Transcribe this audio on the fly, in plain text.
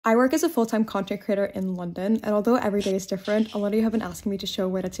I work as a full-time content creator in London, and although every day is different, a lot of you have been asking me to show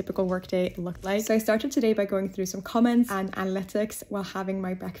what a typical workday looked like. So I started today by going through some comments and analytics while having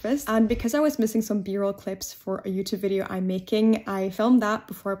my breakfast. And because I was missing some B-roll clips for a YouTube video I'm making, I filmed that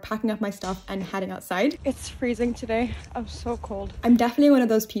before packing up my stuff and heading outside. It's freezing today. I'm so cold. I'm definitely one of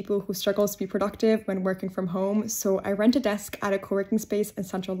those people who struggles to be productive when working from home, so I rent a desk at a co-working space in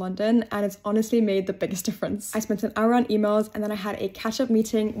central London, and it's honestly made the biggest difference. I spent an hour on emails, and then I had a catch-up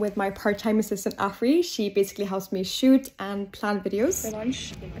meeting with my part-time assistant Afri. She basically helps me shoot and plan videos. For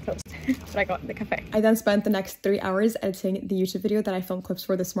lunch, that's what I got in the cafe. I then spent the next 3 hours editing the YouTube video that I filmed clips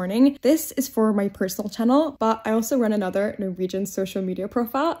for this morning. This is for my personal channel, but I also run another Norwegian social media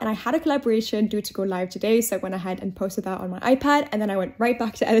profile, and I had a collaboration due to go live today, so I went ahead and posted that on my iPad, and then I went right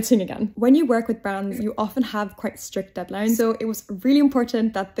back to editing again. When you work with brands, you often have quite strict deadlines, so it was really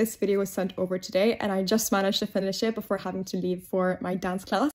important that this video was sent over today, and I just managed to finish it before having to leave for my dance class.